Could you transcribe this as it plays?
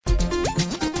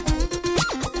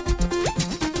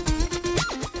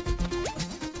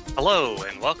Hello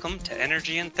and welcome to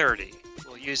Energy in 30.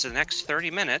 We'll use the next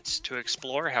 30 minutes to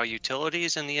explore how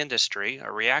utilities in the industry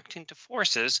are reacting to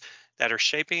forces that are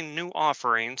shaping new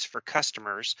offerings for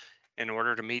customers in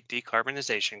order to meet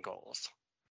decarbonization goals.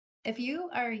 If you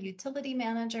are a utility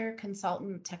manager,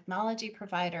 consultant, technology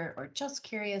provider, or just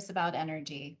curious about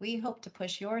energy, we hope to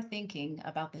push your thinking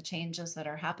about the changes that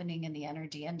are happening in the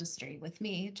energy industry with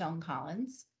me, Joan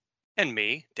Collins. And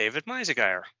me, David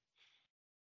Meisegeier.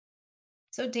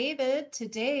 So, David,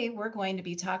 today we're going to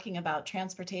be talking about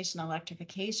transportation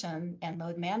electrification and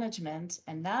load management,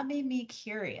 and that made me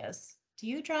curious. Do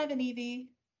you drive an EV?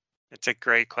 It's a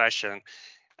great question.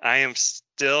 I am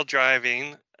still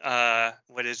driving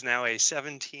what is now a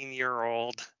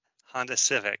 17-year-old Honda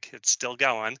Civic. It's still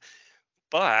going,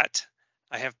 but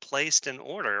I have placed an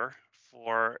order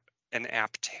for an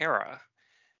Aptera.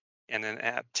 And an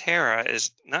Aptera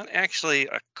is not actually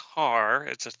a car,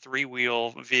 it's a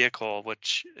three-wheel vehicle,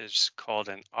 which is called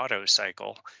an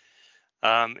autocycle.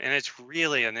 And it's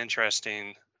really an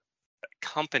interesting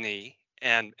company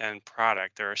and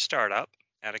product. They're a startup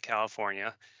out of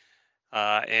California.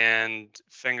 And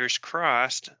fingers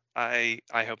crossed, I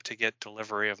hope to get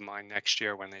delivery of mine next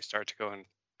year when they start to go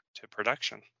into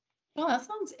production. Well, that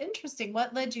sounds interesting.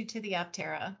 What led you to the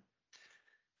Aptera?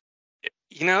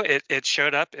 It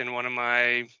showed up in one of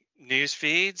my news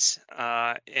feeds,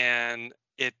 and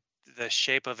the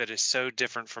shape of it is so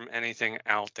different from anything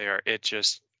out there. It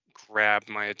just grabbed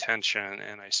my attention,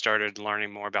 and I started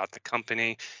learning more about the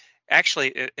company. Actually,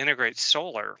 it integrates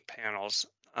solar panels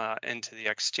into the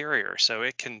exterior, so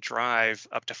it can drive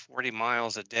up to 40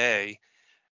 miles a day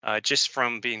just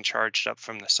from being charged up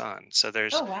from the sun. So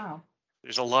Oh, wow.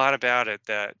 there's a lot about it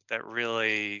that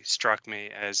really struck me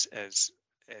as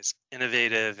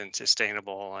innovative and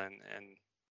sustainable, and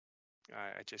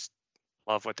I just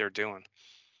love what they're doing.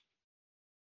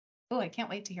 Oh, I can't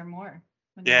wait to hear more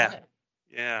when you get Yeah, it.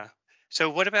 yeah. So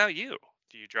what about you?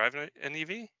 Do you drive an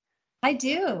EV? I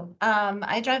do.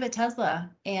 I drive a Tesla,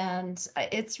 and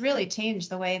it's really changed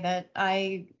the way that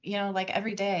like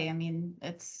every day. I mean,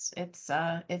 it's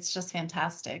just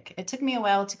fantastic. It took me a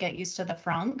while to get used to the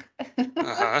frunk,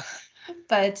 Uh-huh.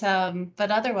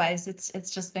 but otherwise,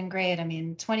 it's just been great. I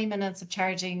mean, 20 minutes of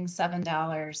charging,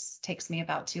 $7 takes me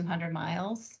about 200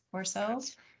 miles or so.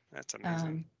 That's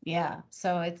amazing. Yeah,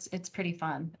 so it's pretty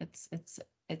fun.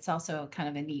 It's also kind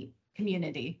of a neat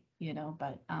community,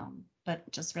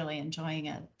 but just really enjoying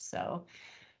it. So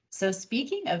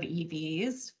speaking of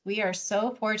EVs, we are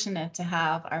so fortunate to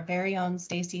have our very own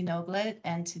Stacy Noblet,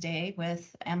 and today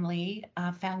with Emily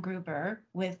Phan-Gruber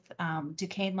with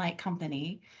Duquesne Light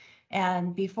Company.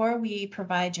 And before we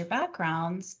provide your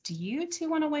backgrounds, do you two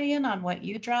want to weigh in on what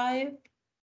you drive?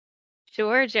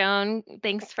 Sure, Joan.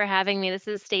 Thanks for having me. This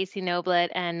is Stacy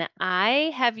Noblet, and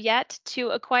I have yet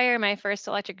to acquire my first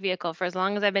electric vehicle. For as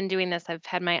long as I've been doing this, I've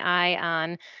had my eye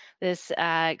on this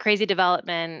crazy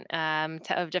development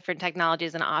of different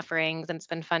technologies and offerings, and it's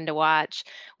been fun to watch.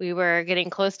 We were getting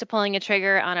close to pulling a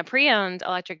trigger on a pre-owned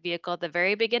electric vehicle at the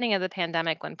very beginning of the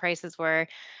pandemic when prices were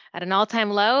at an all-time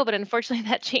low, but unfortunately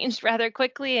that changed rather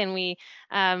quickly, and we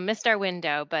missed our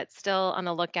window, but still on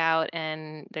the lookout.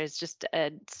 And there's just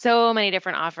so many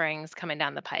different offerings coming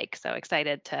down the pike. So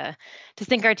excited to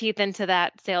sink our teeth into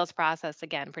that sales process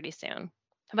again pretty soon.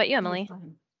 How about you, Oh, Emily?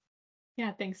 fun.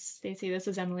 Yeah, thanks, Stacy. This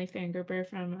is Emily Phan-Gruber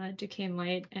from Duquesne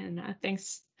Light, and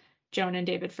thanks, Joan and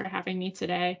David, for having me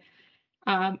today.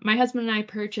 My husband and I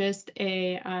purchased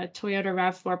a Toyota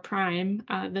RAV4 Prime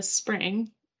this spring,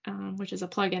 which is a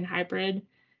plug-in hybrid,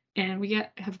 and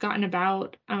have gotten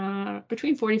about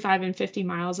between 45 and 50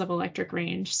 miles of electric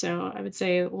range. So I would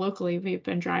say locally we've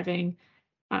been driving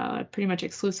pretty much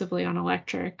exclusively on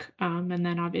electric, and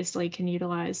then obviously can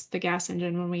utilize the gas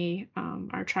engine when we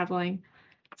are traveling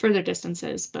further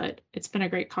distances. But it's been a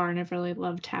great car, and I've really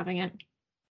loved having it.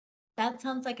 That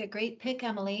sounds like a great pick,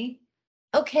 Emily.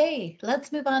 Okay,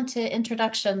 let's move on to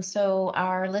introduction so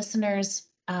our listeners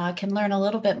can learn a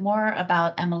little bit more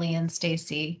about Emily and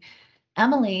Stacy.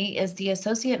 Emily is the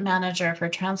Associate Manager for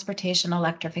Transportation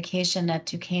Electrification at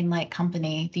Duquesne Light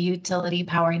Company, the utility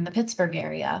powering the Pittsburgh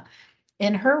area.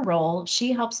 In her role,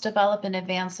 she helps develop and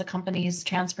advance the company's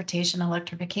transportation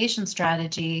electrification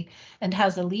strategy and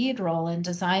has a lead role in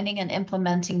designing and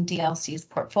implementing DLC's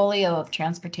portfolio of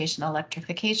transportation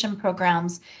electrification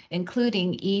programs,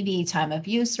 including EV time of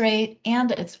use rate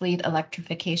and its fleet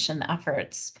electrification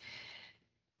efforts.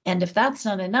 And if that's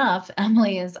not enough,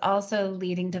 Emily is also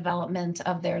leading development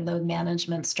of their load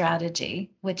management strategy,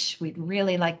 which we'd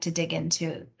really like to dig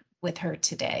into with her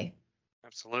today.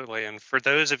 Absolutely. And for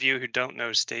those of you who don't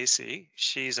know Stacy,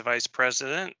 she's a vice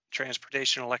president,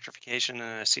 Transportation Electrification,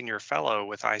 and a senior fellow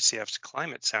with ICF's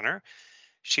Climate Center.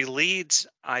 She leads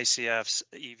ICF's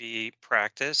EV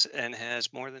practice and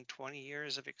has more than 20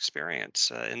 years of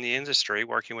experience in the industry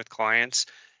working with clients,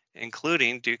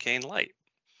 including Duquesne Light.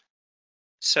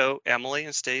 So, Emily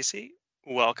and Stacy,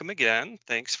 welcome again.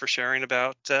 Thanks for sharing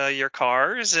about your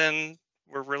cars, and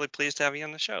we're really pleased to have you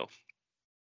on the show.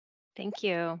 Thank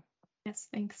you. Yes,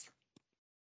 thanks.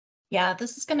 Yeah,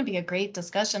 this is going to be a great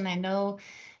discussion. I know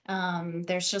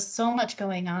there's just so much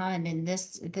going on in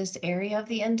this area of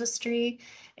the industry,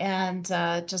 and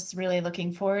just really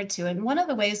looking forward to it. And one of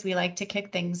the ways we like to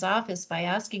kick things off is by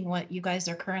asking what you guys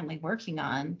are currently working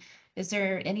on. Is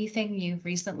there anything you've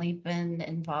recently been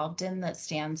involved in that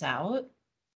stands out?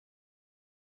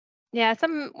 Yeah,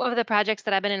 some of the projects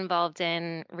that I've been involved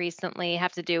in recently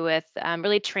have to do with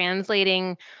really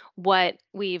translating what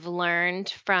we've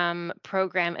learned from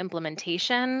program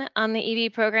implementation on the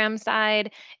EV program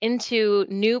side into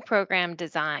new program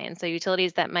design. So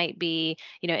utilities that might be,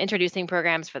 introducing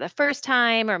programs for the first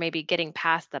time or maybe getting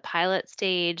past the pilot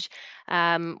stage.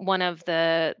 One of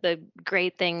the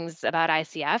great things about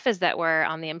ICF is that we're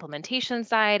on the implementation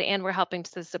side and we're helping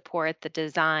to support the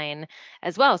design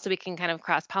as well. So we can kind of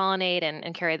cross pollinate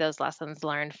and carry those lessons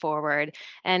learned forward.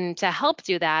 And to help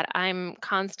do that, I'm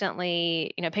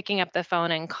constantly, picking up the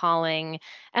phone and calling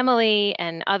Emily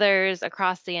and others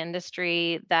across the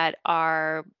industry that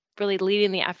are really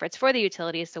leading the efforts for the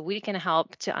utilities so we can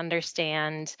help to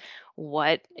understand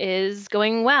what is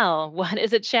going well, what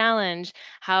is a challenge,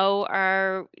 how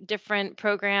are different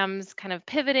programs kind of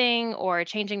pivoting or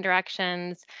changing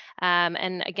directions,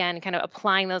 and again, kind of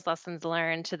applying those lessons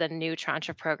learned to the new tranche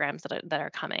of programs that are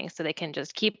coming so they can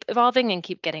just keep evolving and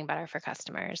keep getting better for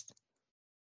customers.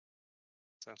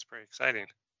 Sounds pretty exciting.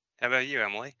 How about you,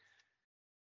 Emily?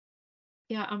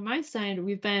 Yeah, on my side,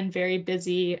 we've been very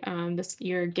busy this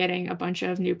year getting a bunch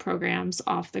of new programs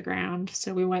off the ground.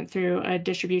 So we went through a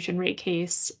distribution rate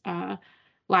case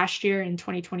last year in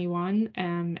 2021,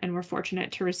 and we're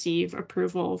fortunate to receive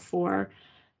approval for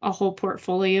a whole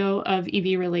portfolio of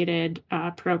EV related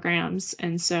programs.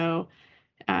 And so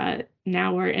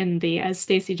now we're in the, as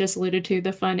Stacy just alluded to,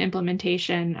 the fun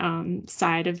implementation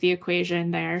side of the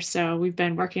equation there. So we've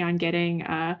been working on getting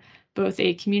both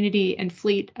a community and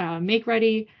fleet make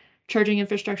ready charging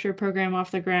infrastructure program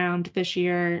off the ground this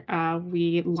year.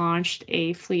 We launched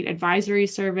a fleet advisory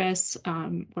service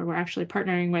where we're actually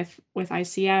partnering with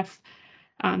ICF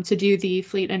to do the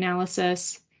fleet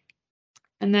analysis.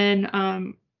 And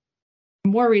then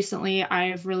more recently,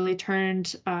 I've really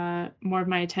turned more of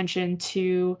my attention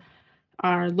to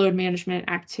our load management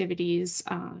activities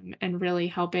and really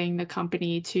helping the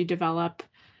company to develop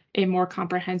a more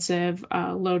comprehensive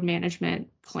load management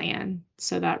plan.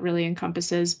 So that really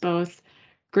encompasses both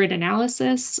grid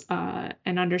analysis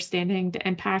and understanding the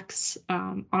impacts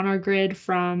on our grid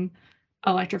from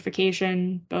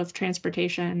electrification, both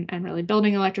transportation and really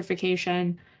building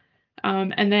electrification.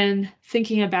 And then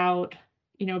thinking about,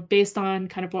 based on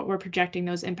kind of what we're projecting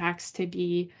those impacts to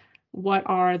be, what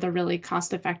are the really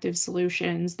cost-effective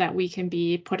solutions that we can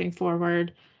be putting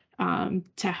forward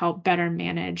to help better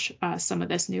manage some of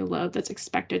this new load that's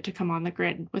expected to come on the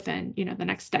grid within, the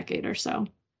next decade or so.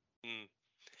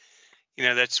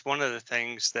 Mm. That's one of the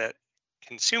things that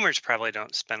consumers probably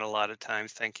don't spend a lot of time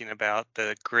thinking about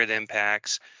the grid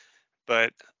impacts,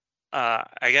 but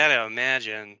I got to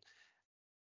imagine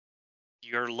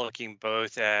you're looking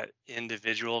both at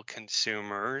individual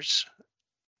consumers,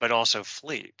 but also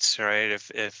fleets, right?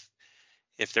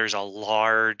 If there's a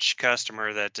large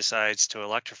customer that decides to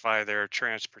electrify their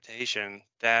transportation,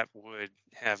 that would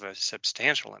have a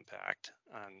substantial impact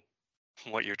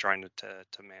on what you're trying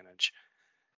to manage.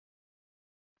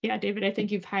 Yeah, David, I think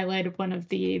you've highlighted one of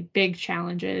the big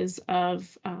challenges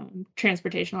of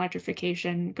transportation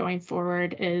electrification going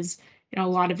forward is, a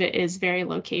lot of it is very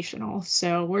locational.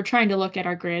 So we're trying to look at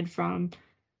our grid from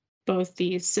both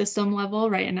the system level,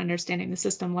 right, and understanding the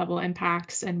system level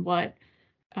impacts and what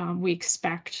we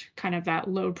expect kind of that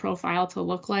load profile to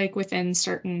look like within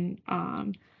certain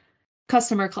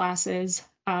customer classes.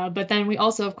 But then we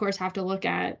also, of course, have to look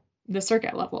at the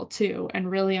circuit level too and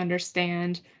really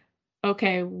understand,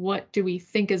 okay, what do we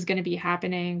think is going to be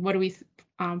happening? What do we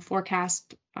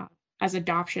forecast as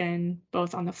adoption,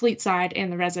 both on the fleet side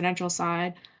and the residential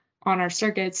side on our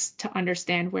circuits to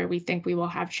understand where we think we will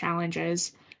have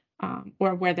challenges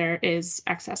or where there is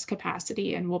excess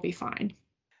capacity and we'll be fine.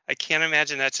 I can't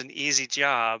imagine that's an easy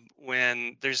job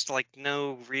when there's like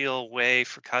no real way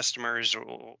for customers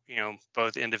or,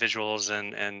 both individuals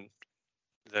and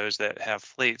those that have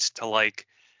fleets to like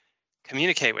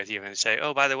communicate with you and say,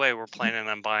 oh, by the way, we're planning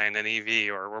on buying an EV,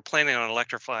 or we're planning on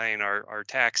electrifying our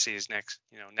taxis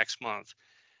next month.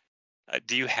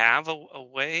 Do you have a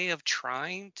way of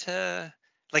trying to,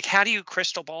 like, how do you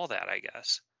crystal ball that, I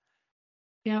guess?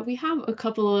 Yeah, we have a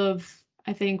couple of,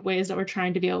 I think, ways that we're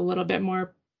trying to be a little bit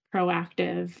more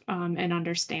proactive and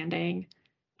understanding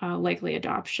likely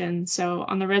adoption. So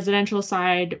on the residential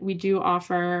side, we do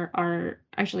offer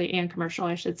and commercial,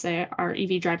 I should say, our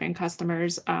EV driving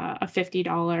customers a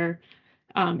 $50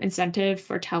 incentive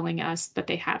for telling us that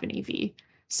they have an EV.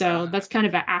 So Uh, that's kind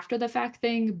of an after the fact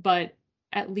thing, but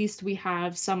at least we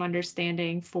have some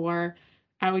understanding for,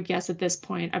 I would guess at this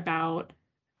point, about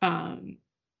um,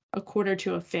 a quarter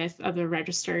to a fifth of the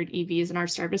registered EVs in our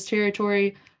service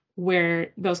territory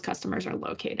where those customers are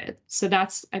located. So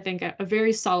that's, I think, a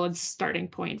very solid starting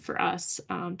point for us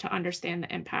to understand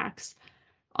the impacts.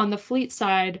 On the fleet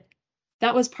side,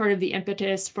 that was part of the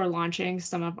impetus for launching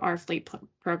some of our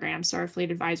programs. So our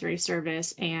fleet advisory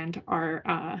service and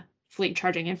our fleet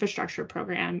charging infrastructure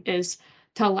program is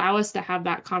to allow us to have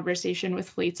that conversation with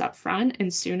fleets up front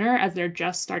and sooner as they're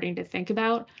just starting to think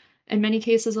about, in many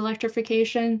cases,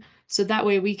 electrification. So that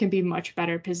way we can be much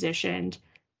better positioned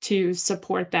to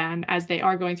support them as they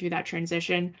are going through that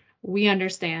transition. We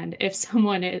understand if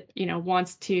someone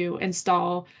wants to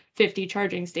install 50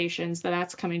 charging stations,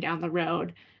 that's coming down the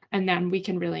road, and then we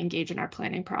can really engage in our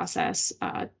planning process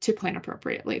to plan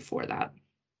appropriately for that.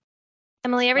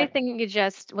 Emily, But everything you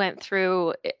just went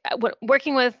through,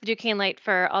 working with Duquesne Light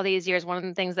for all these years, one of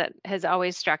the things that has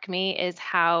always struck me is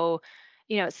how,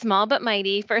 small but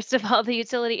mighty, first of all, the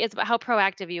utility is, but how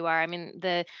proactive you are. I mean,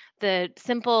 the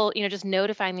simple, just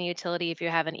notifying the utility if you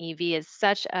have an EV is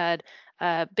such a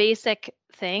basic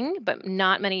thing, but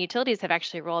not many utilities have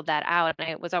actually rolled that out. And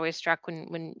I was always struck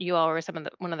when you all were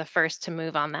one of the first to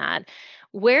move on that.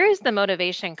 Where is the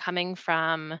motivation coming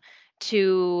from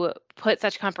to put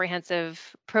such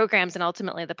comprehensive programs and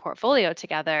ultimately the portfolio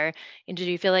together? And did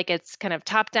you feel like it's kind of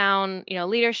top down,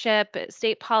 leadership,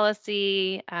 state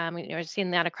policy? We're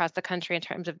seeing that across the country in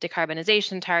terms of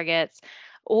decarbonization targets,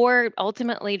 or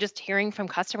ultimately just hearing from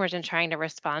customers and trying to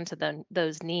respond to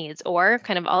those needs, or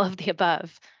kind of all of the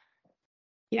above?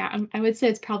 yeah, I would say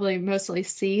it's probably mostly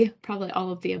C, probably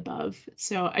all of the above.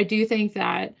 So I do think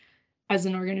that as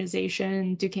an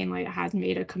organization, Duquesne Light has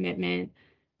made a commitment.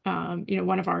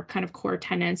 One of our kind of core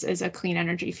tenets is a clean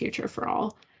energy future for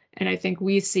all. And I think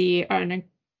we see an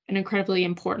incredibly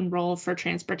important role for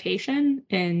transportation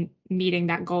in meeting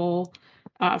that goal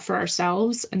for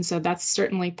ourselves. And so that's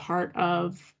certainly part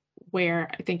of where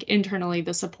I think internally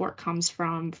the support comes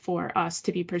from for us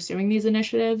to be pursuing these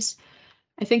initiatives.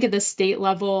 I think at the state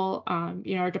level,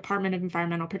 our Department of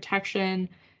Environmental Protection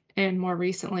and more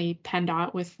recently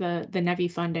PennDOT with the NEVI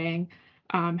funding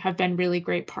have been really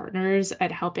great partners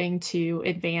at helping to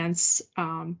advance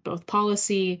both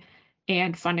policy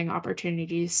and funding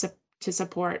opportunities to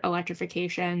support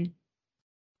electrification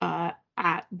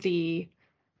at the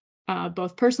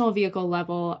both personal vehicle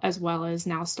level as well as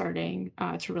now starting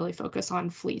to really focus on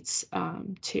fleets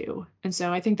too. And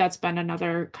so I think that's been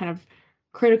another kind of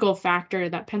critical factor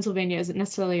that Pennsylvania isn't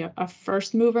necessarily a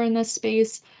first mover in this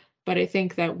space, but I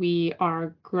think that we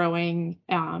are growing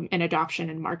in adoption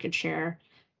and market share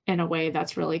in a way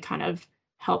that's really kind of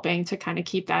helping to kind of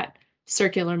keep that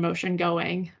circular motion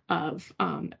going of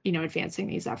advancing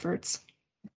these efforts.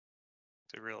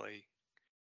 it's really,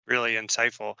 really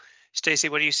insightful. Stacy,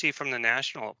 what do you see from the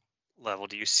national level?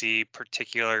 Do you see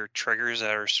particular triggers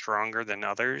that are stronger than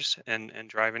others and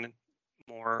driving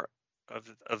more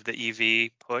of the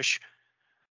EV push?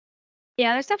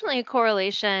 Yeah, there's definitely a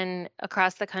correlation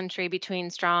across the country between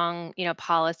strong,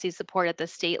 policy support at the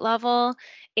state level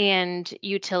and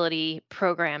utility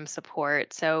program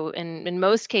support. So in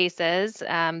most cases,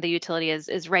 the utility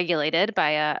is regulated by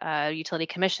a utility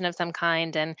commission of some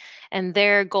kind, and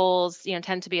their goals,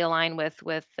 tend to be aligned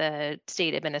with the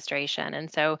state administration. And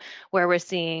so where we're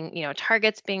seeing,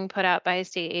 targets being put out by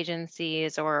state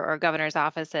agencies or governor's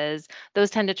offices, those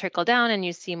tend to trickle down, and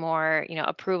you see more,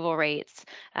 approval rates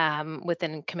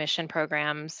within commission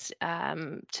programs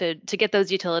to get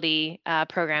those utility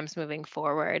programs moving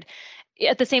forward.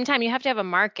 At the same time, you have to have a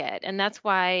market, and that's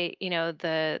why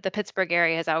the Pittsburgh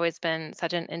area has always been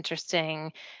such an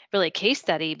interesting, really case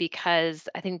study, because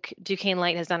I think Duquesne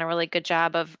Light has done a really good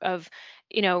job of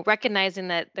recognizing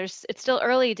that it's still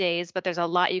early days, but there's a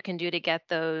lot you can do to get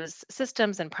those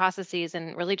systems and processes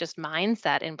and really just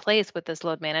mindset in place with this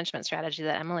load management strategy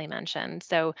that Emily mentioned.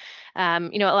 So, a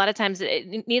lot of times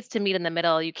it needs to meet in the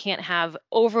middle. You can't have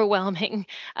overwhelming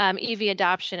EV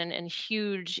adoption and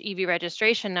huge EV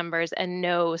registration numbers and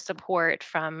no support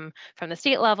from the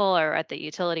state level or at the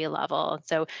utility level.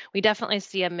 So we definitely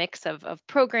see a mix of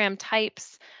program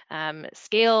types,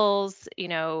 scales,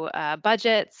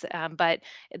 budgets, but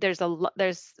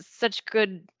there's such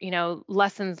good,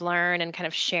 lessons learned and kind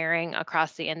of sharing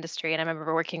across the industry. And I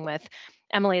remember working with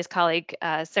Emily's colleague,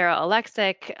 Sarah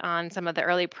Alexic, on some of the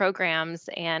early programs.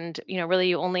 And, really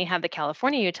you only had the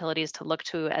California utilities to look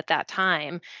to at that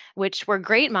time, which were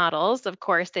great models. Of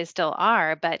course, they still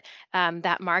are, but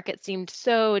that market seemed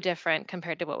so different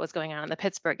compared to what was going on in the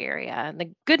Pittsburgh area. And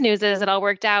the good news is it all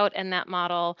worked out and that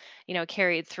model,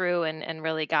 carried through and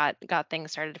really got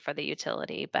things started for the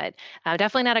utility. But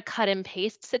definitely not a cut and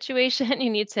paste situation. You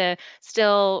need to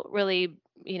still really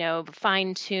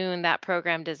fine tune that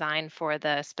program design for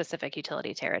the specific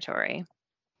utility territory.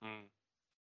 Mm.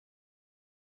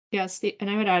 Yes, and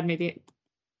I would add maybe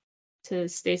to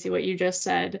Stacy what you just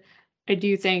said. I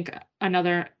do think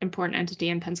another important entity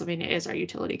in Pennsylvania is our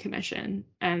utility commission,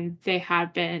 and they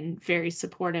have been very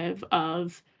supportive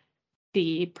of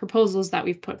the proposals that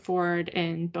we've put forward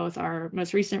in both our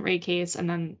most recent rate case and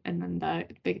then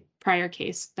the prior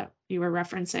case that you were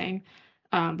referencing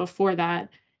before that.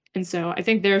 And so I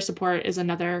think their support is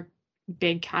another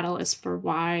big catalyst for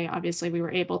why obviously we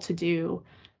were able to do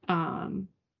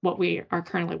what we are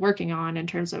currently working on in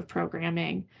terms of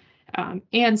programming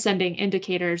and sending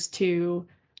indicators to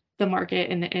the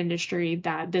market and the industry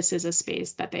that this is a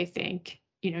space that they think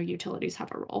utilities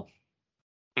have a role.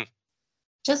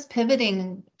 Just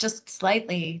pivoting just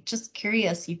slightly, just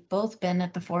curious, you've both been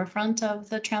at the forefront of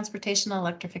the transportation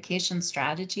electrification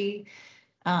strategy.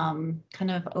 Kind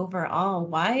of overall,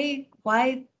 why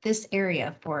this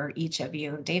area for each of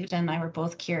you? David and I were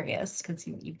both curious because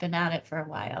you've been at it for a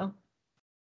while.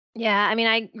 Yeah, I mean,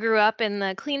 I grew up in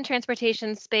the clean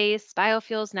transportation space,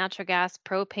 biofuels, natural gas,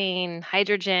 propane,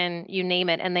 hydrogen, you name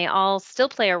it, and they all still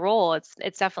play a role. It's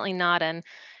definitely not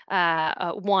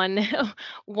one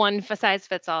one size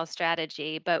fits all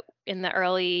strategy. But in the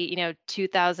early,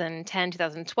 2010,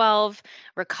 2012,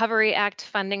 Recovery Act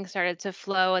funding started to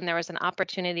flow, and there was an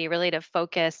opportunity really to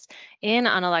focus in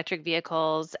on electric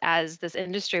vehicles as this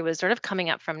industry was sort of coming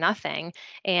up from nothing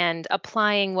and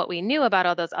applying what we knew about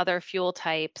all those other fuel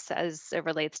types as it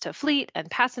relates to fleet and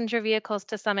passenger vehicles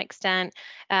to some extent.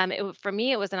 For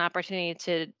me, it was an opportunity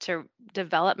to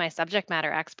develop my subject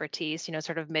matter expertise,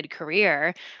 sort of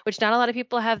mid-career, which not a lot of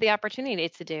people have the opportunity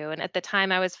to do. And at the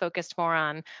time, I was focused more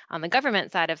on the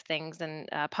government side of things and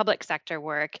public sector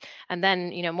work. And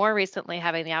then, more recently,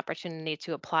 having the opportunity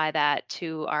to apply that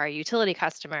to our utility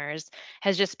customers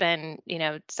has just been,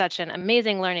 such an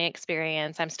amazing learning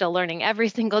experience. I'm still learning every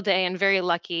single day and very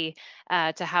lucky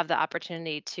to have the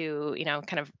opportunity to,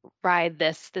 kind of ride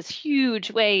this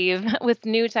huge wave with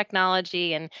new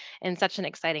technology and in such an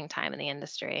exciting time in the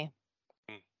industry.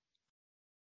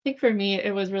 I think for me,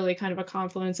 it was really kind of a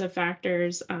confluence of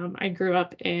factors. I grew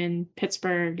up in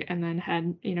Pittsburgh and then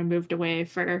had, moved away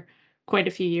for quite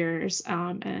a few years.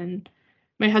 And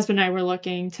my husband and I were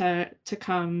looking to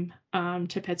come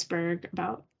to Pittsburgh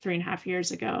about 3.5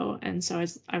 years ago. And so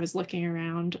as I was looking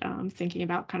around, thinking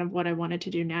about kind of what I wanted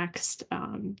to do next,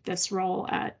 this role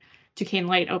at Duquesne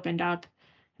Light opened up.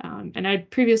 And I'd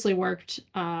previously worked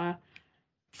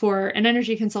for an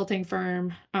energy consulting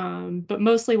firm, but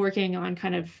mostly working on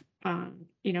kind of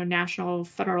national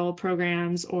federal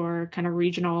programs or kind of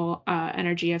regional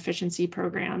energy efficiency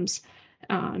programs.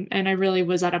 And I really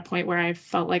was at a point where I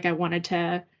felt like I wanted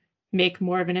to make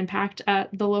more of an impact at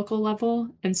the local level.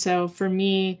 And so for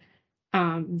me,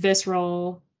 this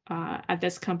role at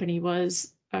this company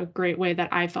was a great way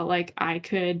that I felt like I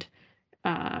could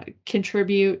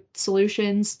contribute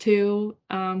solutions to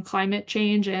climate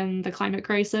change and the climate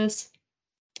crisis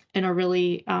in a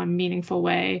really meaningful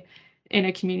way in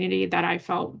a community that I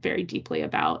felt very deeply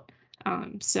about.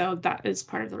 So that is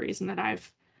part of the reason that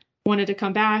I've wanted to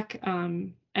come back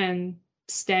and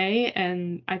stay.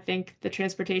 And I think the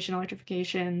transportation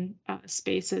electrification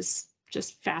space is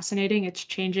just fascinating. It's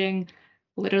changing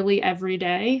literally every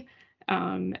day.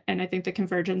 And I think the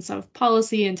convergence of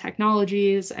policy and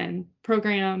technologies and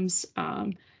programs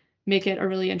make it a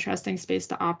really interesting space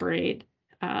to operate.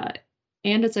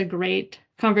 And it's a great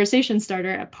conversation starter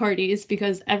at parties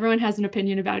because everyone has an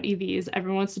opinion about EVs.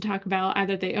 Everyone wants to talk about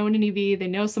either they own an EV, they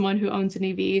know someone who owns an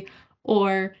EV,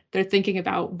 or they're thinking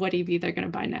about what EV they're going to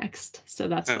buy next. So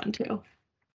that's fun too.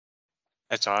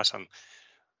 That's awesome.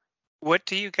 What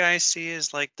do you guys see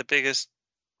as like the biggest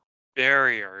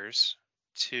barriers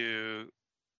to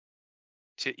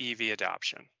EV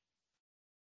adoption?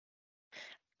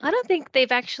 I don't think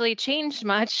they've actually changed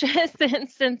much since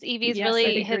EVs Yes, I'd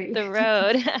really hit agree. the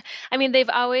road. I mean, they've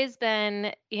always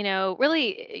been,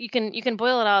 really you can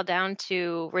boil it all down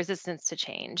to resistance to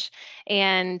change.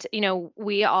 And,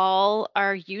 we all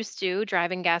are used to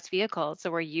driving gas vehicles. So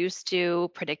we're used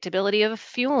to predictability of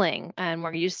fueling, and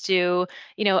we're used to,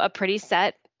 a pretty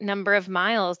set number of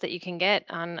miles that you can get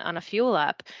on a fuel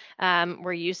up.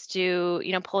 We're used to,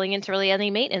 pulling into really any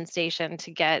maintenance station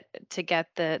to get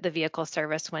the vehicle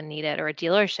service when needed, or a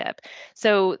dealership.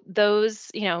 So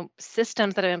those,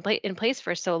 systems that have been in place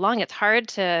for so long, it's hard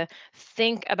to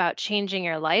think about changing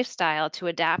your lifestyle to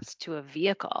adapt to a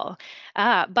vehicle.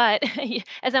 But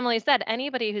as Emily said,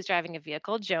 anybody who's driving a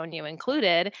vehicle, Joan, you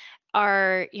included,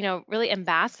 are, really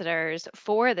ambassadors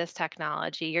for this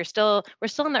technology. We're still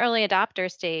in the early adopter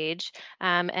stage,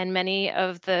 and many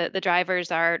of the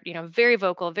drivers are, very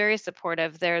vocal, very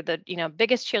supportive. They're the,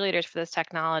 biggest cheerleaders for this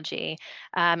technology,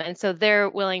 and so they're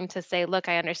willing to say, "Look,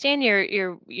 I understand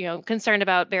you're concerned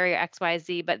about barrier X, Y,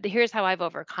 Z, but here's how I've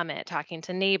overcome it." Talking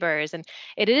to neighbors, and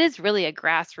it is really a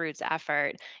grassroots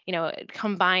effort,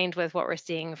 combined with what we're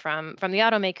seeing from the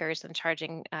automakers and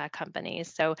charging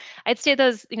companies. So I'd say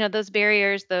those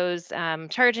barriers, those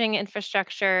charging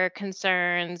infrastructure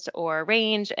concerns, or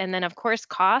range, and then of course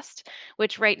cost,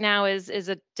 which right now is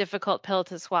a difficult pill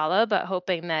to swallow, but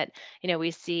hoping that we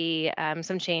see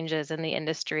some changes in the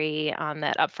industry on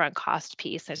that upfront cost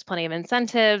piece. There's plenty of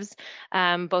incentives,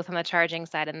 both on the charging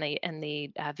side and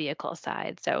the vehicle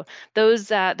side. So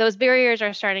those barriers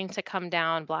are starting to come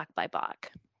down block by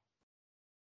block.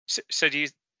 So do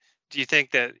you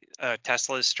think that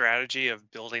Tesla's strategy of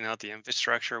building out the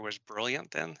infrastructure was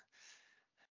brilliant then?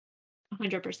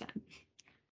 100%.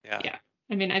 Yeah. Yeah.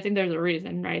 I mean, I think there's a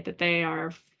reason, right, that they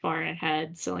are far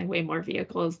ahead, selling way more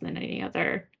vehicles than any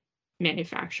other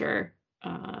manufacturer,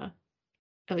 at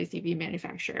least EV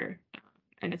manufacturer.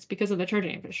 And it's because of the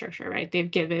charging infrastructure, right?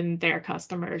 They've given their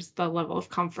customers the level of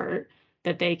comfort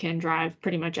that they can drive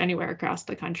pretty much anywhere across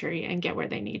the country and get where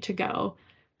they need to go,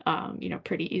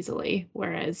 pretty easily.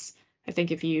 Whereas I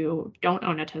think if you don't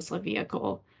own a Tesla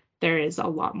vehicle, there is a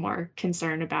lot more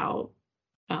concern about,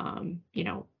 um, you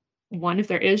know, one, if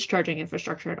there is charging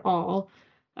infrastructure at all,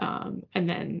 and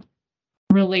then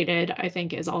related, I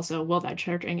think, is also, will that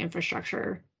charging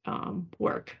infrastructure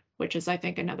work, which is, I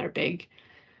think, another big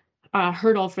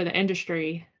hurdle for the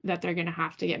industry that they're going to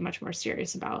have to get much more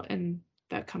serious about in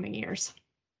the coming years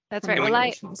That's from right. an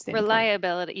operational standpoint.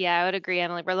 Reliability. Yeah, I would agree,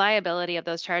 Emily. Reliability of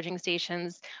those charging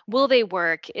stations. Will they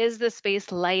work? Is the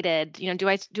space lighted? Do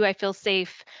I feel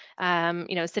safe?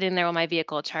 Sitting there while my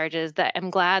vehicle charges. That I'm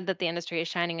glad that the industry is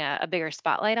shining a bigger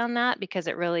spotlight on that, because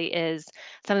it really is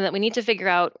something that we need to figure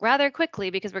out rather quickly,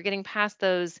 because we're getting past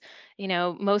those,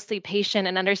 mostly patient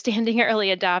and understanding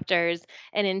early adopters,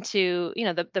 and into,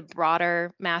 the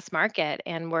broader mass market,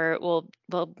 and we'll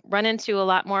run into a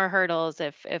lot more hurdles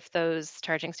if those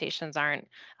charging stations aren't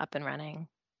up and running.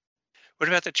 What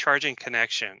about the charging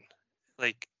connection?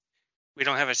 Like, we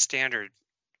don't have a standard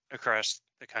across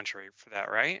the country for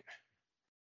that, right?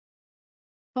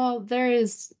 Well, there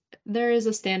is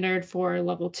a standard for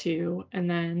level 2, and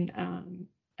then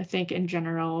I think in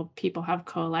general people have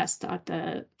coalesced at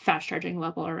the fast charging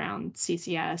level around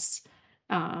CCS,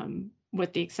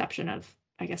 with the exception of,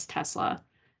 I guess, Tesla.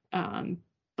 Um,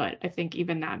 but I think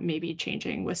even that may be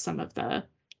changing with some of the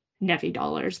NEVI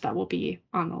dollars that will be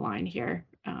on the line here.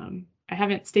 I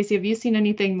haven't, Stacy, have you seen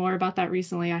anything more about that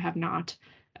recently? I have not.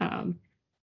 Um,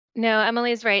 No,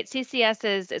 Emily's right. CCS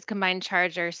is combined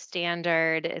charger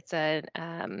standard. It's an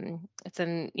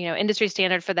industry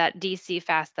standard for that DC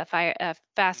fast, Mm.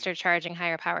 faster charging,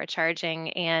 higher power charging.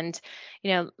 And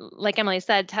like Emily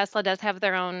said, Tesla does have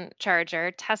their own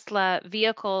charger. Tesla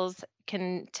vehicles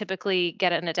can typically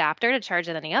get an adapter to charge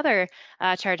at any other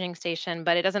charging station,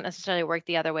 but it doesn't necessarily work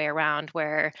the other way around,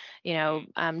 where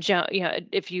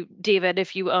if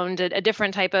you owned a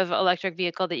different type of electric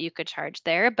vehicle, that you could charge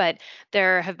there. But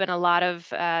there have been a lot of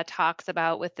talks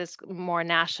about, with this more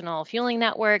national fueling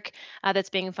network that's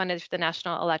being funded through the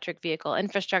National Electric Vehicle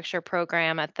Infrastructure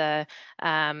Program at the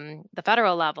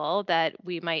federal level, that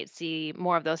we might see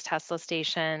more of those Tesla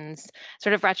stations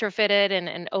sort of retrofitted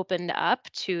and opened up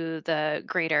to the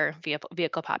greater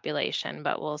vehicle population.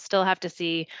 But we'll still have to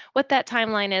see what that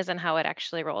timeline is and how it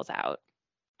actually rolls out.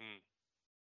 Mm.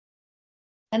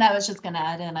 And I was just going to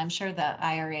add in, I'm sure the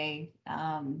IRA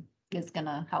is going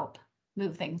to help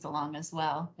move things along as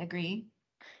well. Agree?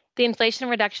 The Inflation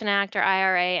Reduction Act, or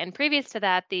IRA, and previous to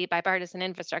that, the Bipartisan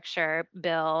Infrastructure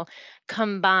Bill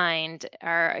combined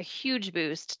are a huge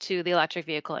boost to the electric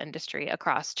vehicle industry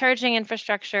across charging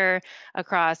infrastructure,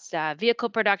 across vehicle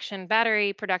production,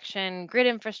 battery production, grid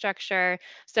infrastructure.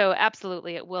 So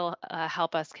absolutely, it will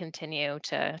help us continue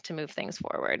to move things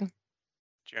forward.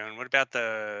 Joan, what about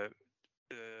the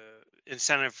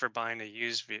incentive for buying a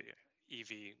used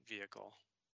EV vehicle?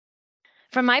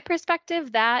 From my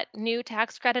perspective, that new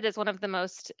tax credit is one of the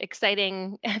most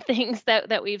exciting things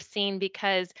that we've seen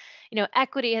because,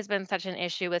 equity has been such an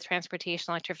issue with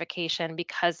transportation electrification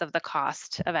because of the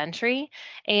cost of entry.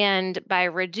 And by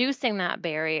reducing that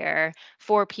barrier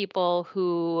for people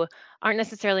who aren't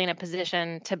necessarily in a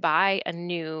position to buy a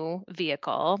new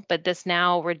vehicle, but this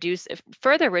now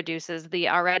further reduces the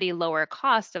already lower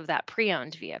cost of that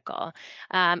pre-owned vehicle.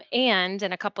 And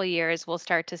in a couple of years, we'll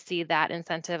start to see that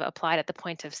incentive applied at the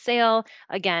point of sale.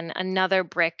 Again, another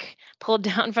brick pulled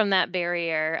down from that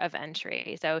barrier of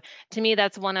entry. So to me,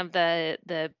 that's one of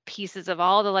the pieces of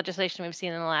all the legislation we've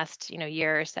seen in the last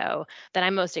year or so that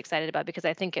I'm most excited about because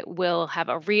I think it will have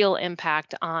a real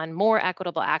impact on more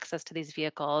equitable access to these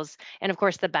vehicles and of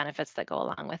course the benefits that go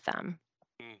along with them.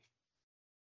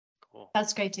 Cool.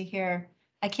 That's great to hear.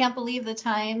 I can't believe the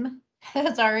time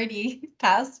has already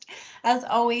passed, as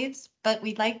always, but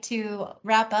we'd like to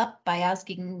wrap up by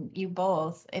asking you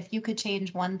both if you could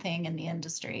change one thing in the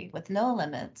industry with no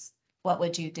limits, what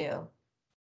would you do?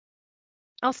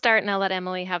 I'll start and I'll let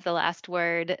Emily have the last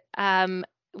word.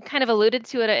 Kind of alluded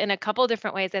to it in a couple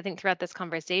different ways, I think, throughout this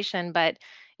conversation, but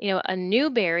a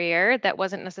new barrier that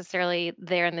wasn't necessarily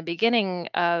there in the beginning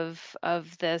of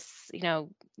this,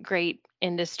 great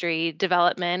industry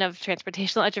development of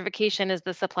transportation electrification is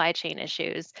the supply chain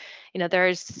issues.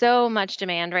 There's so much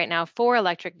demand right now for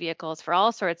electric vehicles for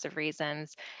all sorts of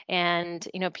reasons, and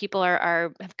people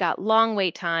have got long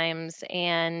wait times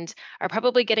and are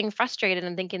probably getting frustrated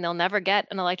and thinking they'll never get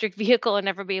an electric vehicle and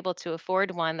never be able to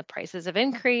afford one. The prices have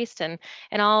increased and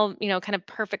all, kind of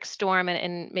perfect storm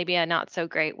in maybe a not so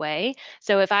great way.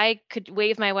 So if I could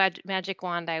wave my magic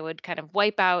wand, I would kind of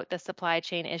wipe out the supply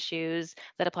chain issues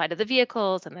that apply to the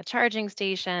vehicles and the charging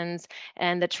stations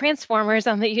and the transformers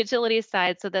on the utility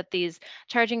side so that these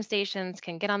charging stations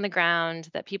can get on the ground,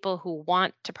 that people who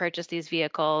want to purchase these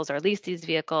vehicles or lease these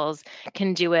vehicles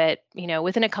can do it,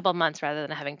 within a couple months rather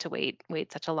than having to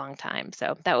wait such a long time.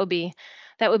 So that would be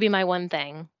my one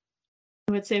thing.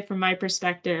 I would say from my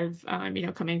perspective,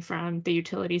 coming from the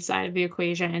utility side of the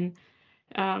equation,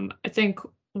 I think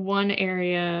one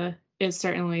area is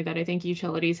certainly that I think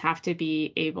utilities have to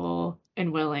be able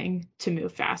and willing to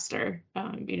move faster.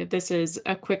 This is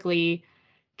a quickly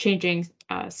changing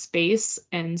space,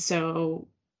 and so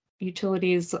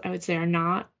utilities, I would say, are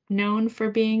not known for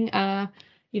being,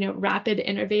 rapid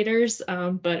innovators.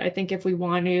 But I think if we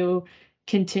want to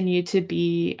continue to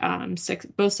be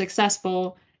both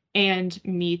successful and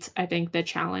meet, I think, the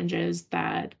challenges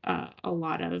that a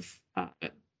lot of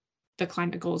the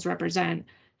climate goals represent,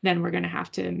 then we're going to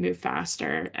have to move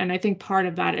faster. And I think part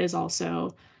of that is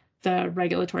also the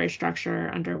regulatory structure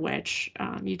under which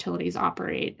utilities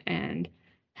operate and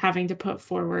having to put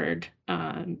forward,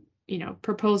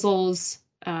 proposals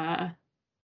a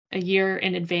year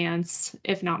in advance,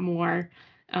 if not more.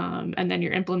 And then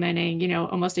you're implementing,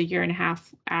 almost a year and a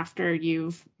half after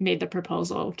you've made the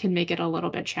proposal can make it a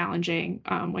little bit challenging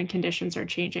when conditions are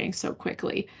changing so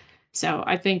quickly. So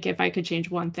I think if I could change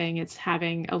one thing, it's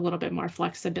having a little bit more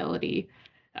flexibility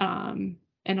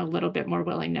and a little bit more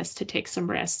willingness to take some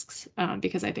risks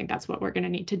because I think that's what we're going to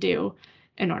need to do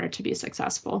in order to be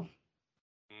successful.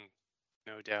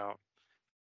 No doubt.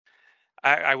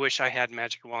 I wish I had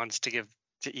magic wands to give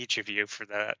to each of you for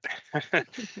that.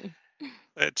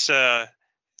 It's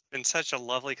been such a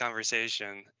lovely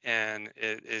conversation, and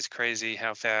it is crazy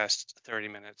how fast 30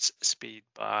 minutes speed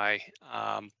by.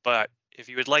 But if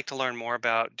you would like to learn more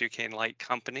about Duquesne Light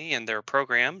Company and their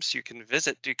programs, you can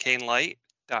visit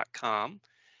duquesnelight.com.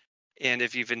 And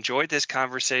if you've enjoyed this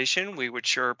conversation, we would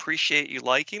sure appreciate you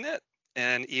liking it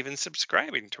and even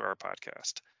subscribing to our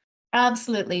podcast.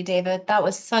 Absolutely, David. That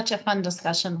was such a fun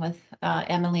discussion with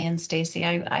Emily and Stacy.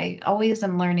 I always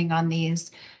am learning on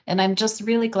these, and I'm just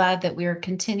really glad that we're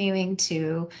continuing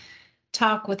to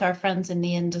talk with our friends in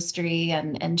the industry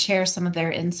and share some of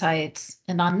their insights.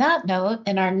 And on that note,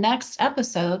 in our next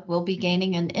episode, we'll be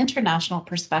gaining an international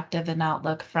perspective and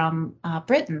outlook from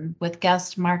Britain with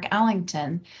guest Mark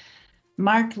Allington.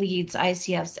 Mark leads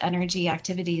ICF's energy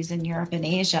activities in Europe and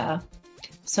Asia.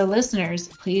 So listeners,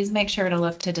 please make sure to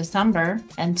look to December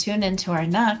and tune into our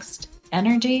next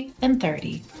Energy in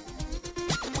 30.